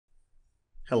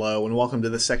Hello and welcome to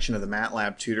this section of the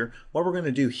Matlab tutor. What we're going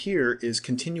to do here is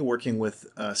continue working with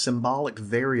symbolic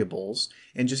variables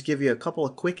and just give you a couple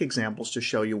of quick examples to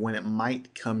show you when it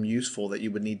might come useful that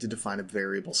you would need to define a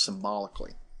variable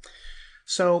symbolically.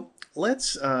 So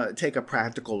let's take a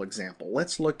practical example.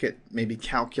 Let's look at maybe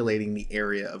calculating the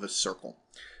area of a circle.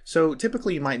 So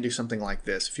typically you might do something like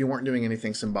this. If you weren't doing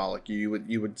anything symbolic, you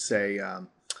would say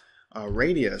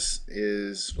radius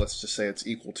is, let's just say it's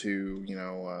equal to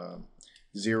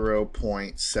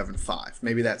 0.75.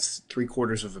 Maybe that's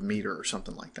 3/4 of a meter or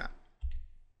something like that.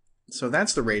 So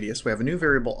that's the radius. We have a new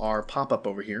variable r pop up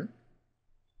over here.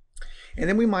 And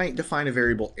then we might define a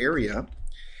variable area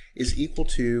is equal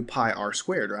to pi r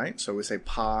squared, right? So we say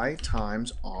pi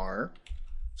times r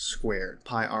squared,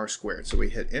 pi r squared. So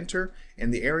we hit enter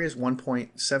and the area is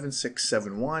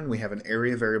 1.7671. We have an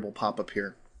area variable pop up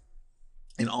here.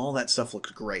 And all that stuff looks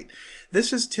great.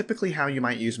 This is typically how you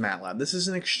might use Matlab. This is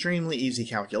an extremely easy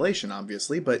calculation,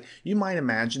 obviously, but you might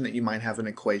imagine that you might have an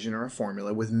equation or a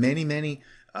formula with many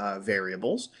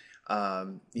variables,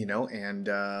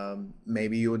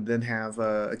 maybe you would then have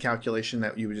a calculation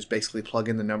that you would just basically plug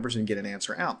in the numbers and get an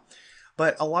answer out.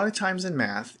 But a lot of times in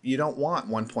math, you don't want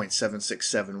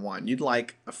 1.7671. You'd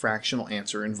like a fractional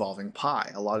answer involving pi.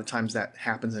 A lot of times that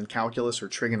happens in calculus or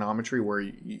trigonometry where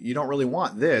you don't really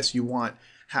want this. You want,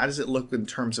 how does it look in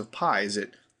terms of pi? Is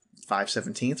it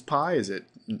 5/17 pi? Is it,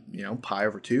 pi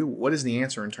over 2? What is the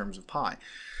answer in terms of pi?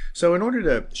 So in order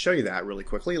to show you that really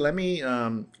quickly, let me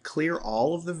clear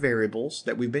all of the variables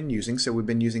that we've been using. So we've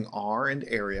been using r and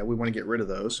area. We want to get rid of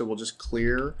those. So we'll just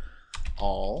clear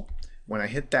all. When I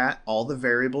hit that, all the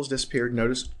variables disappeared.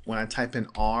 Notice when I type in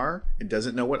r, it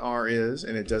doesn't know what r is,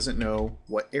 and it doesn't know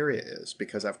what area is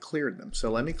because I've cleared them. So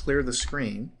let me clear the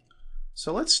screen.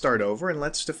 So let's start over and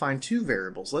let's define two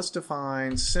variables. Let's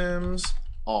define sims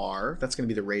r, that's going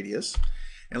to be the radius,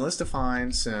 and let's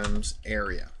define sims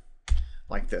area,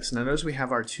 like this. Now notice we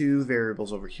have our two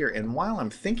variables over here, and while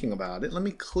I'm thinking about it, let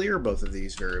me clear both of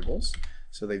these variables.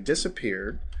 So they've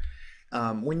disappeared.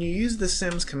 When you use the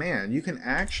sims command, you can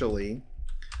actually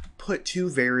put two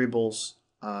variables,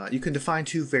 you can define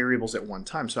two variables at one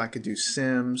time. So I could do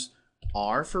sims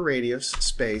r for radius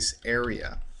space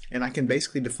area. And I can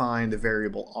basically define the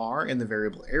variable r and the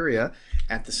variable area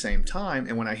at the same time.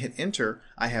 And when I hit enter,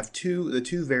 I have the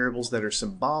two variables that are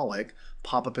symbolic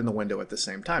pop up in the window at the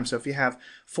same time. So if you have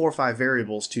 4 or 5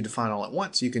 variables to define all at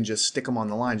once, you can just stick them on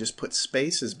the line, just put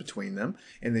spaces between them,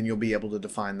 and then you'll be able to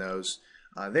define those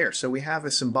there. So we have a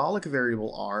symbolic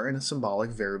variable r and a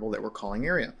symbolic variable that we're calling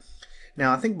area.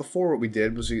 Now I think before what we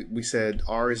did was we said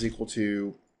r is equal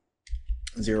to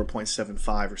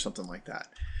 0.75 or something like that.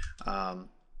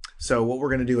 So what we're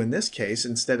going to do in this case,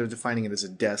 instead of defining it as a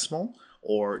decimal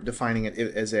or defining it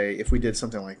as if we did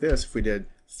something like this, if we did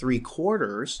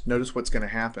 3/4, notice what's going to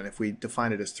happen. If we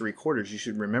define it as 3/4, you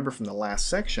should remember from the last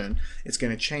section, it's going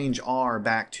to change r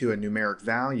back to a numeric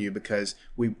value because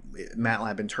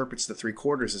Matlab interprets the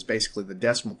 3/4 as basically the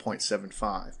decimal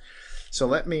 0.75. So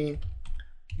let me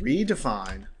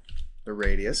redefine the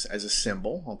radius as a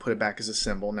symbol. I'll put it back as a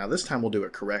symbol. Now this time we'll do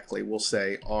it correctly. We'll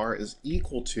say r is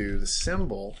equal to the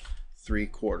symbol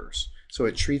 3/4. So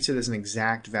it treats it as an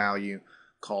exact value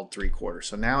called 3/4.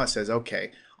 So now it says,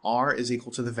 okay, r is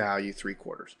equal to the value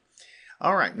 3/4.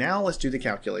 All right, now let's do the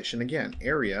calculation again.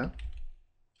 Area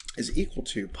is equal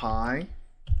to pi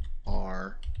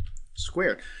r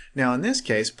squared. Now in this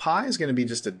case, pi is going to be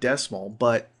just a decimal,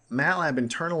 but Matlab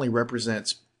internally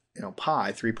represents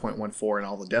pi, 3.14, and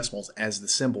all the decimals as the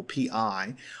symbol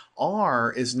pi.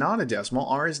 R is not a decimal.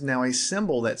 R is now a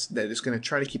symbol that is going to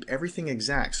try to keep everything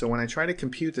exact. So when I try to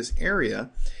compute this area,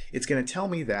 it's going to tell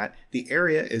me that the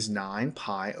area is 9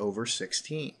 pi over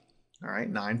 16. All right,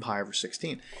 9 pi over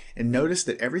 16. And notice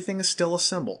that everything is still a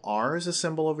symbol. R is a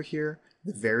symbol over here.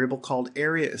 The variable called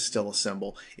area is still a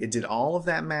symbol. It did all of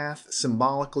that math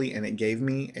symbolically, and it gave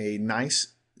me a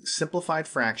nice simplified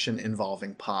fraction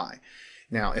involving pi.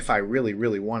 Now, if I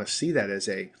really want to see that as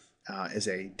a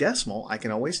decimal, I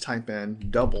can always type in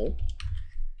double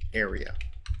area.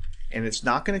 And it's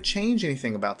not going to change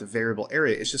anything about the variable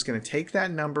area. It's just going to take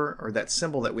that number or that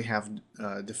symbol that we have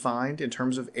defined in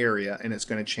terms of area, and it's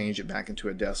going to change it back into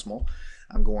a decimal.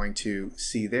 I'm going to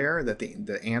see there that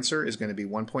the answer is going to be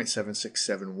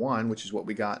 1.7671, which is what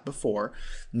we got before.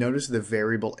 Notice the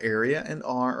variable area and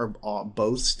r are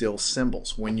both still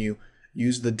symbols. When you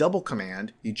use the double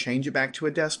command, you change it back to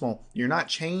a decimal. You're not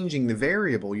changing the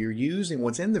variable, you're using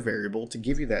what's in the variable to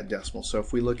give you that decimal. So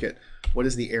if we look at what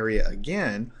is the area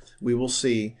again, we will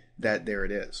see that there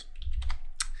it is.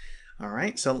 All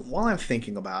right, so while I'm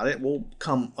thinking about it, we'll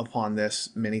come upon this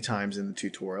many times in the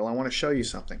tutorial. I want to show you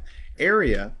something.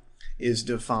 Area is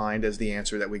defined as the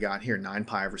answer that we got here, 9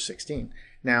 pi over 16.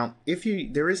 Now,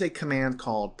 there is a command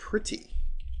called pretty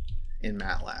in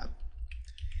Matlab.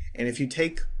 And if you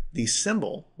take the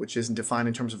symbol, which isn't defined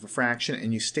in terms of a fraction,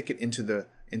 and you stick it into the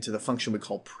function we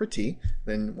call pretty,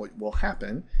 then what will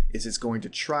happen is it's going to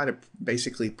try to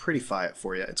basically prettify it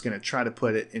for you. It's going to try to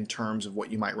put it in terms of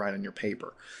what you might write on your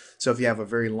paper. So if you have a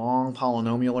very long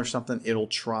polynomial or something, it'll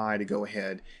try to go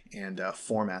ahead and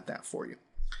format that for you.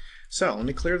 So let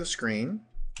me clear the screen.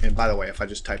 And by the way, if I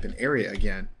just type in area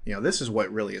again, this is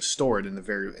what really is stored in the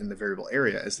variable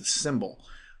area as the symbol.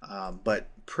 But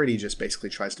pretty just basically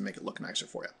tries to make it look nicer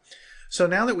for you. So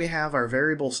now that we have our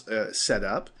variables set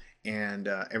up and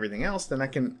everything else, then I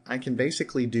can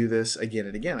basically do this again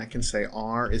and again. I can say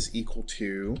r is equal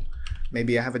to,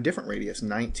 maybe I have a different radius,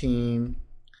 19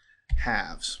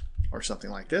 halves or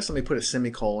something like this. Let me put a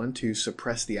semicolon to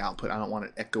suppress the output. I don't want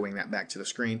it echoing that back to the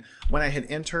screen. When I hit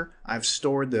enter, I've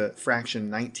stored the fraction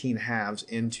 19 halves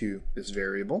into this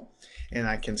variable, and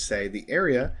I can say the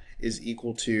area is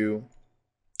equal to,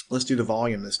 let's do the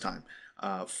volume this time.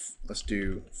 Let's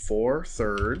do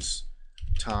 4/3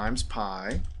 times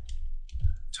pi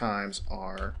times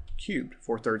r cubed.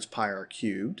 4/3 pi r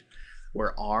cubed,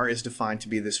 where r is defined to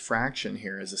be this fraction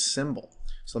here as a symbol.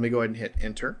 So let me go ahead and hit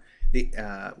enter.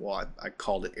 Well, I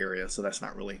called it area, so that's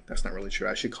not really true.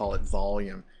 I should call it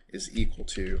volume is equal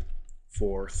to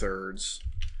 4/3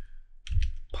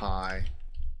 pi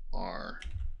r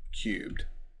cubed,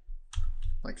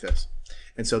 like this.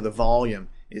 And so the volume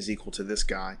is equal to this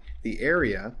guy. The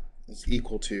area is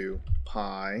equal to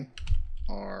pi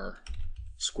r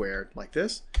squared, like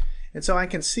this. And so I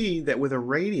can see that with a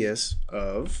radius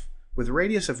of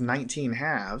 19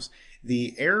 halves,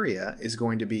 the area is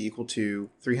going to be equal to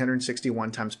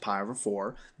 361 times pi over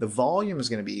 4. The volume is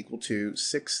going to be equal to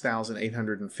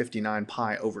 6,859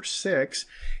 pi over 6.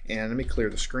 And let me clear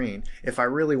the screen. If I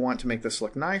really want to make this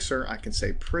look nicer, I can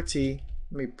say pretty.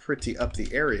 Let me pretty up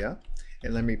the area,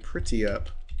 and let me pretty up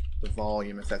the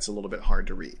volume if that's a little bit hard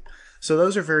to read. So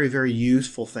those are very, very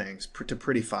useful things to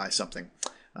prettify something.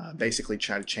 Basically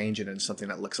try to change it into something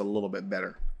that looks a little bit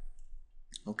better.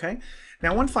 Okay.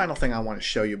 Now, one final thing I want to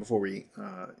show you before we,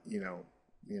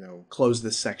 close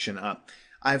this section up.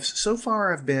 So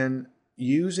far I've been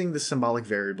using the symbolic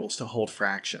variables to hold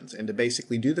fractions and to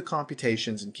basically do the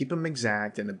computations and keep them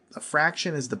exact. And a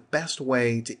fraction is the best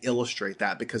way to illustrate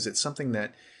that, because it's something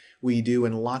that we do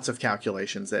in lots of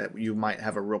calculations that you might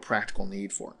have a real practical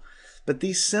need for. But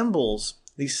these symbols,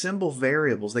 these symbol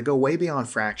variables, they go way beyond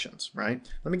fractions, right?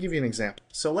 Let me give you an example.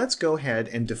 So let's go ahead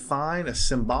and define a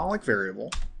symbolic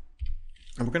variable,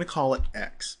 and we're going to call it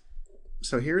x.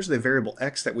 So here's the variable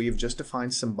x that we have just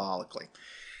defined symbolically.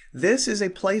 This is a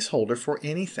placeholder for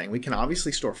anything. We can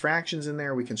obviously store fractions in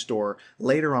there. We can store,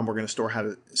 later on, we're going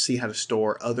to see how to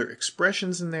store other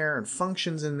expressions in there and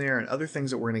functions in there and other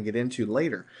things that we're going to get into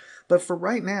later. But for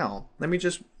right now, let me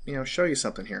just show you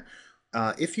something here.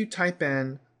 If you type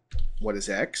in what is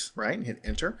x, right, and hit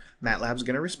enter, MATLAB's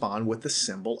going to respond with the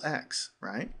symbol x,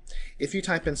 right? If you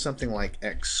type in something like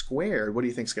x squared, what do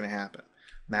you think is going to happen?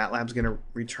 MATLAB's going to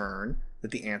return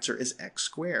that the answer is x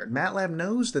squared. MATLAB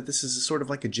knows that this is sort of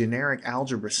like a generic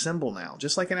algebra symbol now.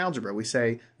 Just like in algebra, we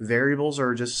say variables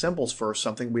are just symbols for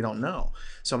something we don't know.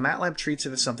 So MATLAB treats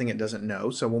it as something it doesn't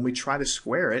know. So when we try to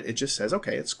square it, it just says,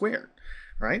 okay, it's squared,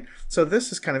 right? So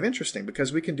this is kind of interesting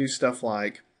because we can do stuff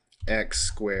like x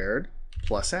squared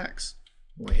plus x.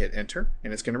 We hit enter,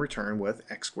 and it's going to return with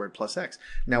x squared plus x.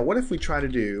 Now, what if we try to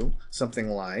do something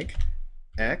like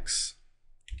x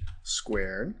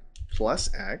squared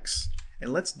plus x,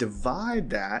 and let's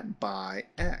divide that by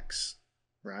x,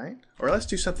 right? Or let's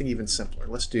do something even simpler.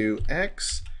 Let's do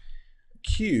x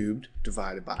cubed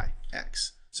divided by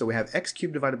x. So we have x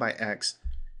cubed divided by x,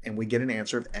 and we get an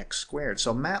answer of x squared.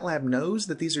 So MATLAB knows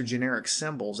that these are generic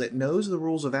symbols. It knows the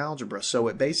rules of algebra, so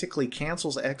it basically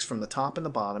cancels x from the top and the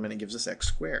bottom, and it gives us x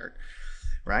squared,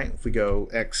 right? If we go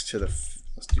x to the,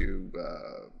 let's do,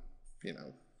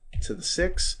 to the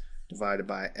 6 divided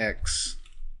by x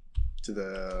to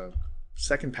the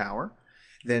second power,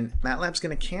 then MATLAB's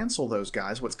going to cancel those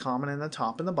guys, what's common in the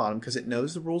top and the bottom, because it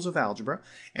knows the rules of algebra,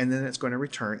 and then it's going to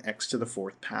return x to the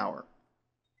 4th power.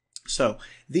 So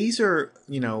these are,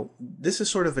 this is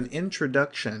sort of an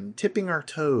introduction, tipping our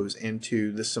toes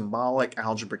into the symbolic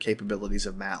algebra capabilities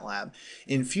of MATLAB.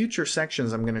 In future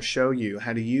sections, I'm going to show you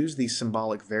how to use these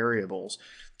symbolic variables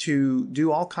to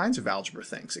do all kinds of algebra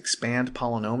things. Expand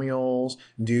polynomials,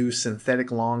 do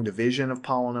synthetic long division of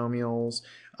polynomials,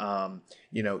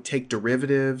 take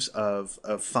derivatives of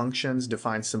functions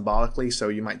defined symbolically. So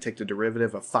you might take the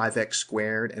derivative of 5x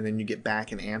squared, and then you get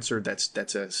back an answer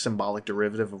that's a symbolic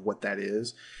derivative of what that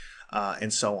is.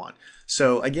 and so on.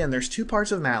 So again, there's two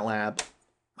parts of MATLAB.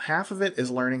 Half of it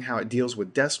is learning how it deals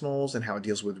with decimals and how it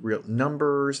deals with real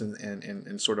numbers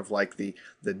and sort of like the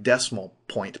decimal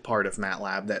point part of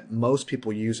MATLAB that most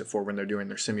people use it for when they're doing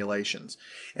their simulations.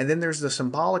 And then there's the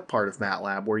symbolic part of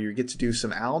MATLAB where you get to do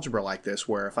some algebra like this,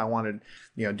 where if I wanted,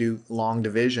 do long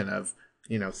division of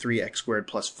 3x squared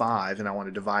plus 5, and I want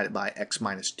to divide it by x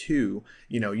minus 2,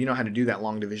 you know how to do that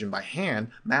long division by hand.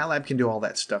 MATLAB can do all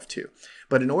that stuff too.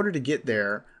 But in order to get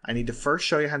there, I need to first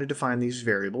show you how to define these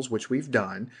variables, which we've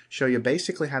done, show you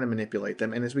basically how to manipulate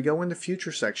them, and as we go into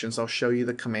future sections, I'll show you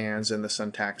the commands and the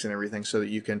syntax and everything so that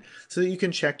you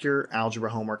can check your algebra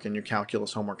homework and your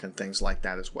calculus homework and things like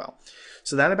that as well.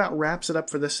 So that about wraps it up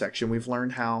for this section. We've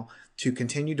learned how to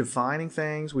continue defining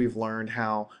things. We've learned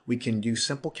how we can do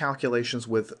simple calculations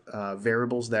with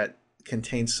variables that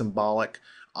contain symbolic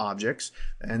objects,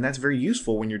 and that's very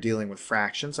useful when you're dealing with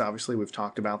fractions. Obviously, we've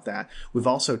talked about that. We've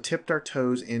also tipped our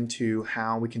toes into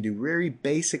how we can do very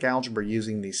basic algebra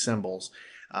using these symbols.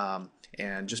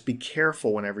 And just be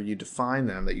careful whenever you define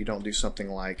them that you don't do something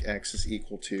like x is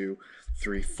equal to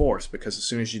 3/4, because as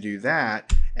soon as you do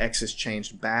that, x is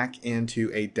changed back into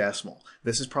a decimal.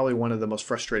 This is probably one of the most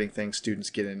frustrating things students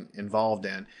get involved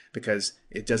in, because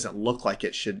it doesn't look like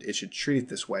it should treat it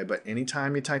this way. But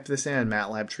anytime you type this in,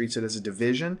 MATLAB treats it as a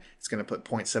division. It's going to put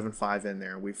 0.75 in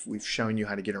there. We've shown you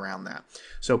how to get around that.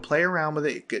 So play around with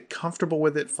it, get comfortable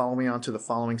with it. Follow me on to the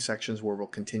following sections where we'll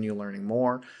continue learning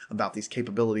more about these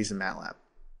capabilities in MATLAB.